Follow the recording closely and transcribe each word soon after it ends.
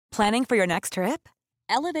Planning for your next trip?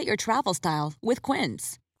 Elevate your travel style with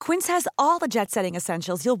Quince. Quince has all the jet-setting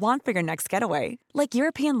essentials you'll want for your next getaway, like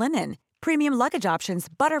European linen, premium luggage options,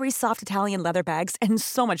 buttery soft Italian leather bags, and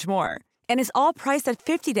so much more. And is all priced at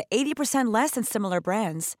 50 to 80% less than similar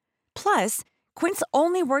brands. Plus, Quince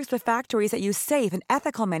only works with factories that use safe and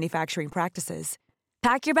ethical manufacturing practices.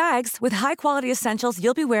 Pack your bags with high-quality essentials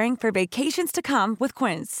you'll be wearing for vacations to come with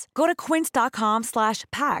Quince. Go to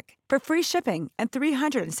quince.com/pack for free shipping and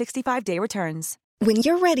 365-day returns. When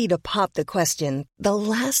you're ready to pop the question, the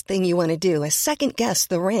last thing you want to do is second-guess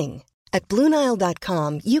the ring. At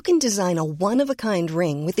BlueNile.com, you can design a one-of-a-kind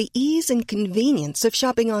ring with the ease and convenience of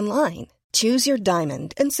shopping online. Choose your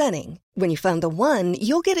diamond and setting. When you find the one,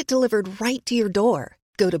 you'll get it delivered right to your door.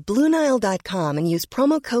 Go to BlueNile.com and use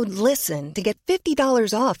promo code LISTEN to get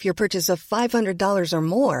 $50 off your purchase of $500 or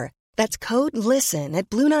more. That's code LISTEN at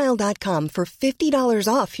BlueNile.com for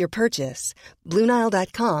 $50 off your purchase.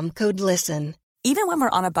 BlueNile.com, code LISTEN. Even when we're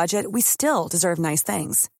on a budget, we still deserve nice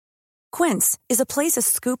things. Quince is a place to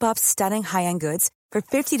scoop up stunning high-end goods for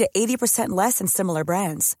 50 to 80% less than similar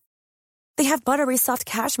brands. They have buttery soft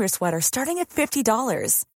cashmere sweaters starting at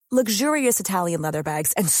 $50, luxurious Italian leather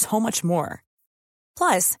bags, and so much more.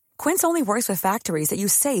 Plus, Quince only works with factories that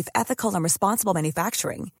use safe, ethical, and responsible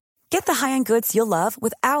manufacturing. Get the high-end goods you'll love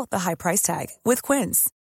without the high price tag with Quince.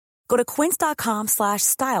 Go to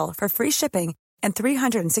quince.com/style for free shipping and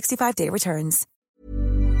 365-day returns.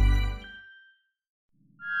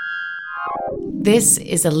 This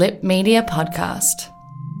is a Lip Media podcast.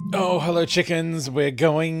 Oh, hello, chickens. We're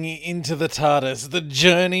going into the TARDIS, the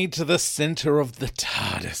journey to the center of the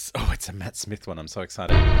TARDIS. Oh, it's a Matt Smith one. I'm so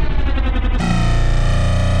excited.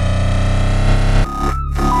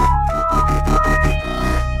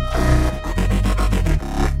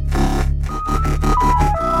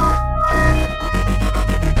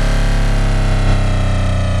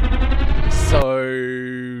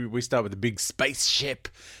 So we start with a big spaceship.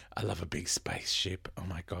 I love a big spaceship. Oh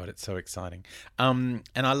my God, it's so exciting. And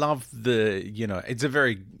I love it's a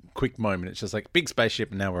very quick moment. It's just like big spaceship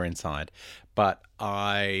and now we're inside. But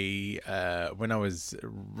when I was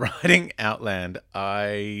writing Outland,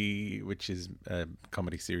 which is a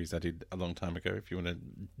comedy series I did a long time ago, if you want to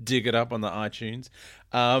dig it up on the iTunes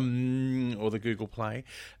or the Google Play,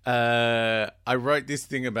 I wrote this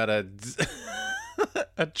thing about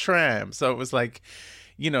a tram. So it was like,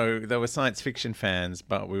 they were science fiction fans,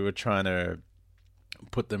 but we were trying to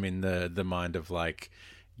put them in the mind of like,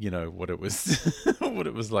 what it was, what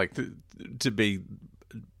it was like to be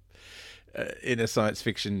in a science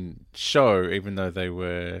fiction show, even though they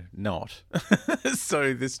were not.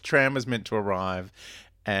 So this tram was meant to arrive,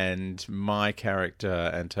 and my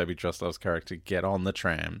character and Toby Drosselow's character get on the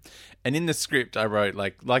tram. And in the script, I wrote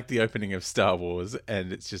like the opening of Star Wars,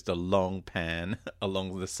 and it's just a long pan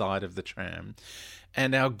along the side of the tram.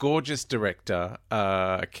 And our gorgeous director,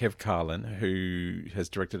 Kev Carlin, who has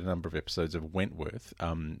directed a number of episodes of Wentworth,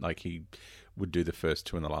 he would do the first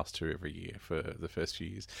two and the last two every year for the first few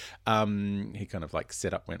years. He kind of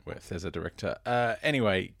set up Wentworth as a director.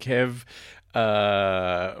 Anyway, Kev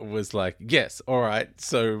was like, yes, all right,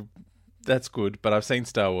 so that's good, but I've seen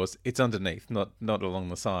Star Wars. It's underneath, not along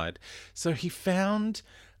the side. So he found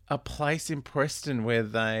a place in Preston where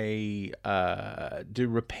they do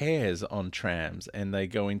repairs on trams, and they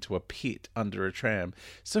go into a pit under a tram.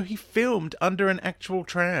 So he filmed under an actual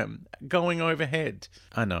tram going overhead.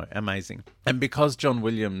 I know, amazing. And because John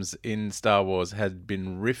Williams in Star Wars had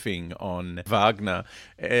been riffing on Wagner,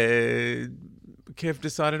 Kev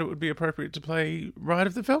decided it would be appropriate to play Ride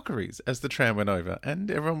of the Valkyries as the tram went over,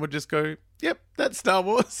 and everyone would just go, yep, that's Star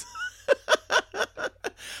Wars.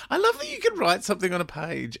 I love that you can write something on a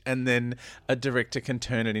page and then a director can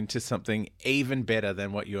turn it into something even better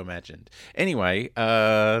than what you imagined. Anyway,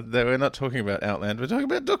 we're not talking about Outland. We're talking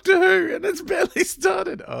about Doctor Who, and it's barely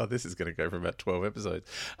started. Oh, this is going to go for about 12 episodes.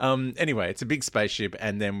 Anyway, it's a big spaceship,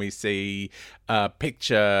 and then we see a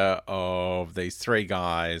picture of these three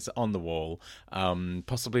guys on the wall,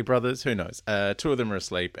 possibly brothers, who knows. Two of them are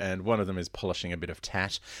asleep, and one of them is polishing a bit of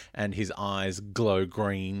tat, and his eyes glow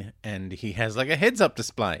green, and he has like a heads-up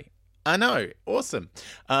display. I know, awesome.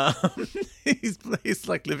 He's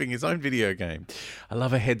like living his own video game. I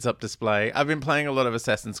love a heads-up display. I've been playing a lot of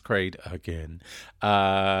Assassin's Creed again,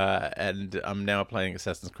 and I'm now playing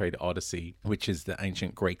Assassin's Creed Odyssey, which is the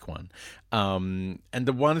ancient Greek one. And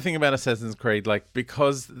the one thing about Assassin's Creed,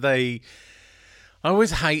 because I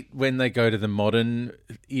always hate when they go to the modern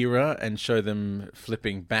era and show them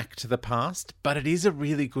flipping back to the past, but it is a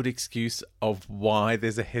really good excuse of why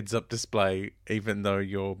there's a heads-up display, even though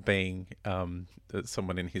you're being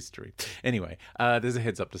someone in history. Anyway, there's a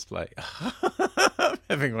heads-up display.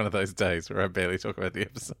 having one of those days where I barely talk about the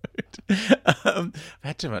episode. I've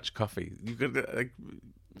had too much coffee. You've got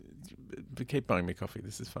to keep buying me coffee.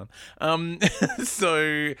 This is fun.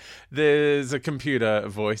 So there's a computer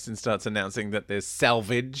voice and starts announcing that there's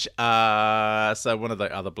salvage. So one of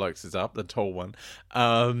the other blokes is up, the tall one.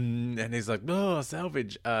 And he's like, oh,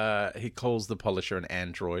 salvage. He calls the polisher an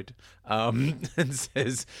android and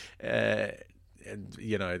says... and,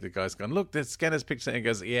 you know, the guy's gone, look, the scanner's picture. And he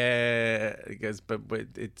goes, yeah. He goes, but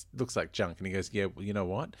it looks like junk. And he goes, yeah, well, you know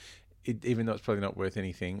what? Even though it's probably not worth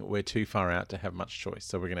anything, we're too far out to have much choice,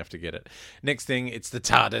 so we're going to have to get it. Next thing, it's the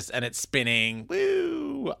TARDIS, and it's spinning.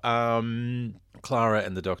 Woo! Clara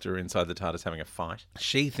and the Doctor are inside the TARDIS having a fight.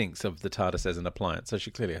 She thinks of the TARDIS as an appliance, so she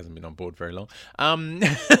clearly hasn't been on board very long.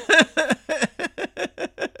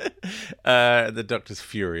 The Doctor's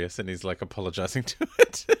furious, and he's, like, apologising to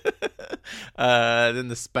it. Then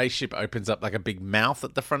the spaceship opens up like a big mouth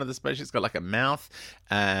at the front of the spaceship. It's got like a mouth.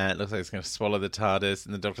 It looks like it's going to swallow the TARDIS.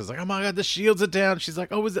 And the Doctor's like, oh my God, the shields are down. She's like,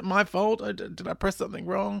 oh, is it my fault? Did I press something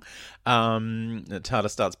wrong? The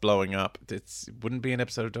TARDIS starts blowing up. It wouldn't be an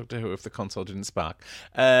episode of Doctor Who if the console didn't spark.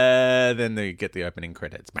 Then they get the opening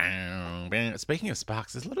credits. Bang, bang. Speaking of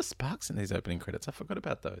sparks, there's a lot of sparks in these opening credits. I forgot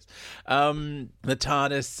about those. The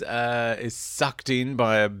TARDIS is sucked in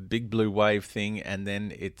by a big blue wave thing, and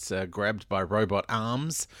then it's grabbed by robot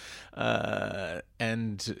arms,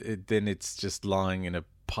 and then it's just lying in a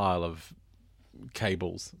pile of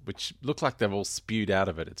cables, which look like they've all spewed out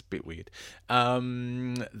of it. It's a bit weird.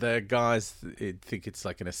 The guys think it's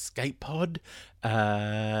like an escape pod,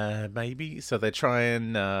 maybe. So they try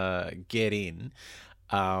and get in.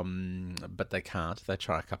 But they can't. They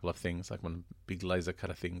try a couple of things, like one big laser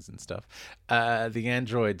cutter things and stuff. The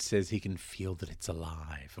android says he can feel that it's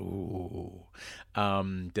alive. Ooh.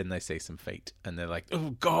 Then they see some feet, and they're like,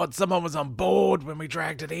 oh God, someone was on board when we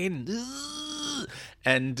dragged it in.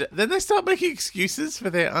 And then they start making excuses for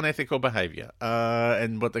their unethical behaviour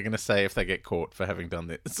and what they're going to say if they get caught for having done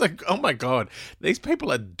this. It's like, oh my God, these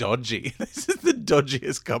people are dodgy. This is the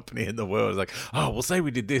dodgiest company in the world. It's like, oh, we'll say we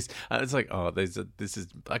did this. It's like, oh, this is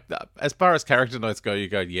like that. As far as character notes go, you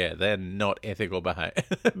go, yeah, they're not ethical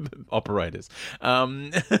operators.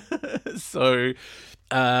 So...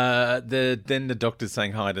 then the Doctor's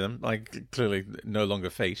saying hi to them, like clearly no longer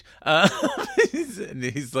feet. And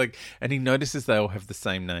he's like, and he notices they all have the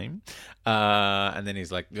same name. And then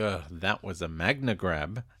he's like, that was a Magna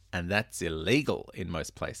Grab, and that's illegal in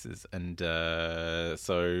most places. And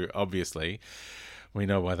so obviously we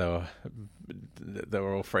know why they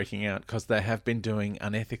were all freaking out, because they have been doing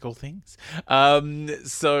unethical things.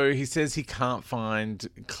 So he says he can't find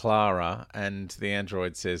Clara, and the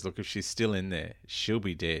android says, look, if she's still in there, she'll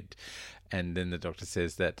be dead. And then the Doctor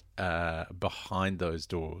says that behind those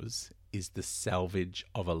doors is the salvage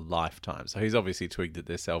of a lifetime. So he's obviously twigged that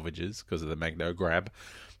they're salvages because of the Magno Grab.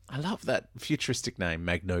 I love that futuristic name,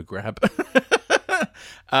 Magno Grab.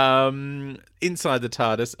 Inside the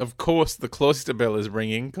TARDIS, of course, the cloister bell is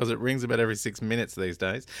ringing, because it rings about every 6 minutes these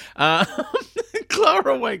days.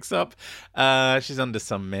 Clara wakes up. She's under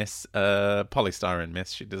some mess, polystyrene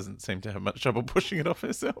mess. She doesn't seem to have much trouble pushing it off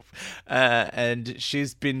herself. And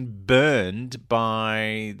she's been burned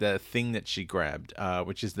by the thing that she grabbed,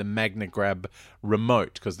 which is the Magna Grab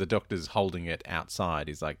remote, because the Doctor's holding it outside.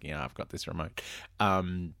 He's like, I've got this remote.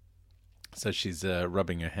 So she's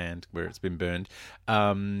rubbing her hand where it's been burned.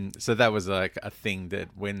 So that was like a thing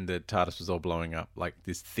that when the TARDIS was all blowing up, like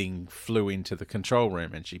this thing flew into the control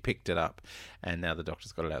room and she picked it up. And now the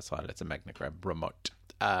Doctor's got it outside. It's a Magna Grab remote.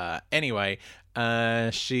 Anyway,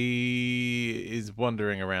 she is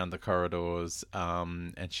wandering around the corridors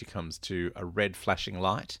and she comes to a red flashing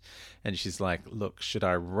light. And she's like, look, should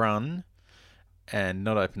I run and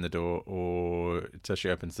not open the door, or so she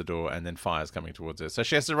opens the door and then fire's coming towards her, so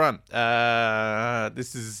she has to run.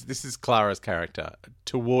 This is Clara's character,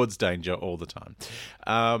 towards danger all the time.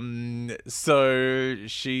 So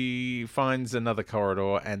she finds another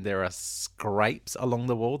corridor, and there are scrapes along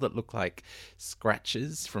the wall that look like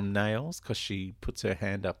scratches from nails, because she puts her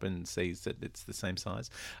hand up and sees that it's the same size.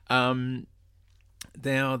 Now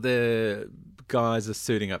the guys are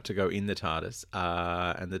suiting up to go in the TARDIS,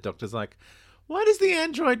 and the Doctor's like, why does the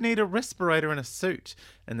android need a respirator and a suit?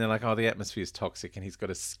 And they're like, oh, the atmosphere's toxic, and he's got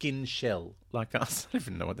a skin shell like us. I don't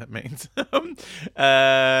even know what that means.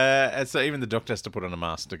 And so even the Doctor has to put on a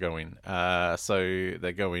mask to go in. So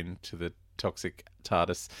they go into the toxic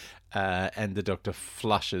TARDIS, and the Doctor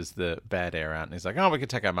flushes the bad air out, and he's like, oh, we can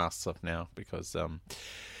take our masks off now, because...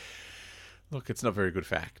 look, it's not very good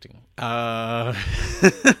for acting. And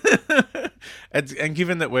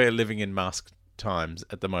given that we're living in mask times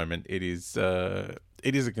at the moment, it is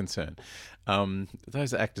it is a concern.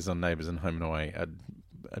 Those actors on Neighbours and Home and Away are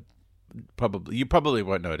you probably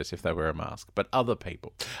won't notice if they wear a mask, but other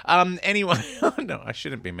people. Anyway, no, I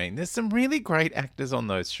shouldn't be mean. There's some really great actors on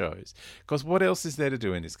those shows, because what else is there to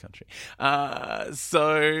do in this country?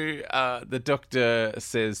 So the Doctor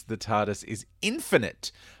says the TARDIS is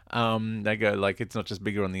infinite. They go, like, it's not just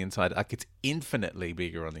bigger on the inside, like it's infinitely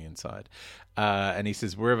bigger on the inside. And he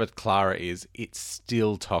says wherever Clara is, it's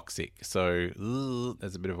still toxic. So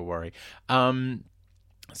there's a bit of a worry.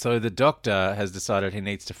 So the Doctor has decided he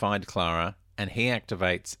needs to find Clara, and he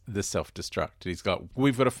activates the self-destruct.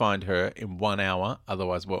 We've got to find her in 1 hour,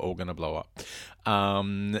 otherwise we're all going to blow up.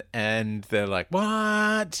 And they're like,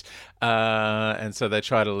 what? And so they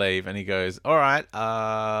try to leave, and he goes, all right,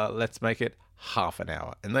 let's make it half an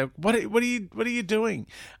hour. And they, what are you doing?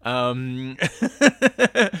 And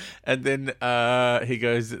then he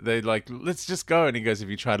goes, they're like, let's just go. And he goes, if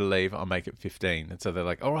you try to leave, I'll make it 15. And so they're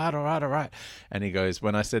like, all right. And he goes,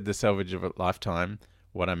 when I said the salvage of a lifetime,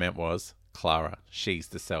 what I meant was Clara. She's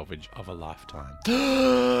the salvage of a lifetime.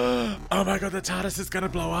 Oh my God, the TARDIS is going to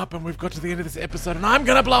blow up, and we've got to the end of this episode, and I'm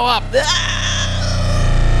going to blow up.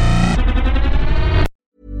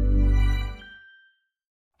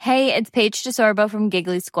 Hey, it's Paige DeSorbo from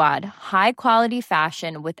Giggly Squad. High quality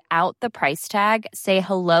fashion without the price tag. Say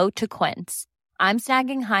hello to Quince. I'm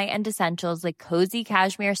snagging high-end essentials like cozy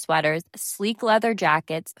cashmere sweaters, sleek leather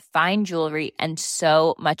jackets, fine jewelry, and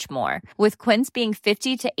so much more. With Quince being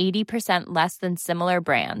 50 to 80% less than similar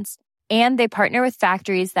brands. And they partner with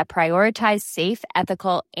factories that prioritize safe,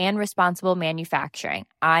 ethical, and responsible manufacturing.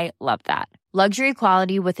 I love that. Luxury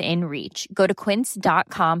quality within reach. Go to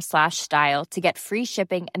quince.com/style to get free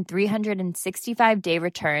shipping and 365-day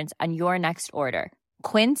returns on your next order.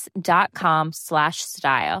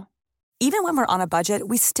 Quince.com/style. Even when we're on a budget,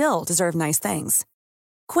 we still deserve nice things.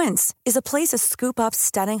 Quince is a place to scoop up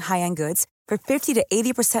stunning high-end goods for 50 to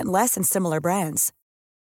 80% less than similar brands.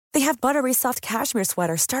 They have buttery soft cashmere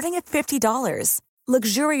sweaters starting at $50,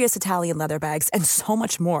 luxurious Italian leather bags, and so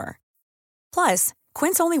much more. Plus,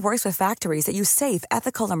 Quince only works with factories that use safe,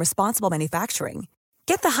 ethical, and responsible manufacturing.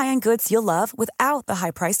 Get the high-end goods you'll love without the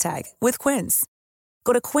high price tag with Quince.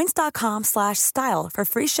 Go to quince.com/style for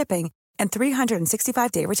free shipping and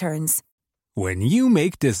 365-day returns. When you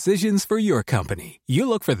make decisions for your company, you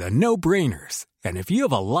look for the no-brainers. And if you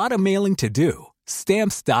have a lot of mailing to do,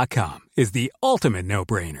 Stamps.com is the ultimate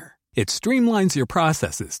no-brainer. It streamlines your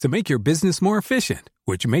processes to make your business more efficient,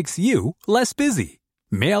 which makes you less busy.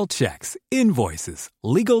 Mail checks, invoices,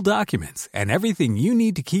 legal documents, and everything you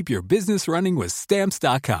need to keep your business running with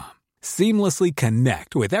Stamps.com. Seamlessly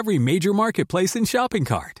connect with every major marketplace and shopping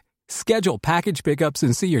cart. Schedule package pickups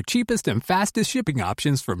and see your cheapest and fastest shipping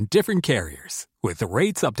options from different carriers, with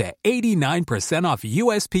rates up to 89% off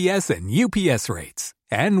USPS and UPS rates.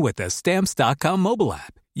 And with the Stamps.com mobile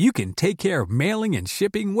app, you can take care of mailing and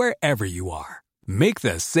shipping wherever you are. Make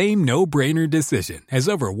the same no-brainer decision as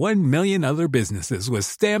over 1 million other businesses with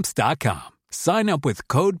Stamps.com. Sign up with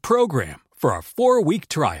code PROGRAM for a 4-week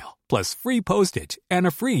trial, plus free postage and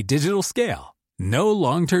a free digital scale. No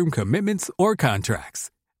long-term commitments or contracts.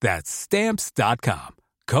 That's Stamps.com.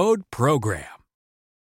 Code PROGRAM.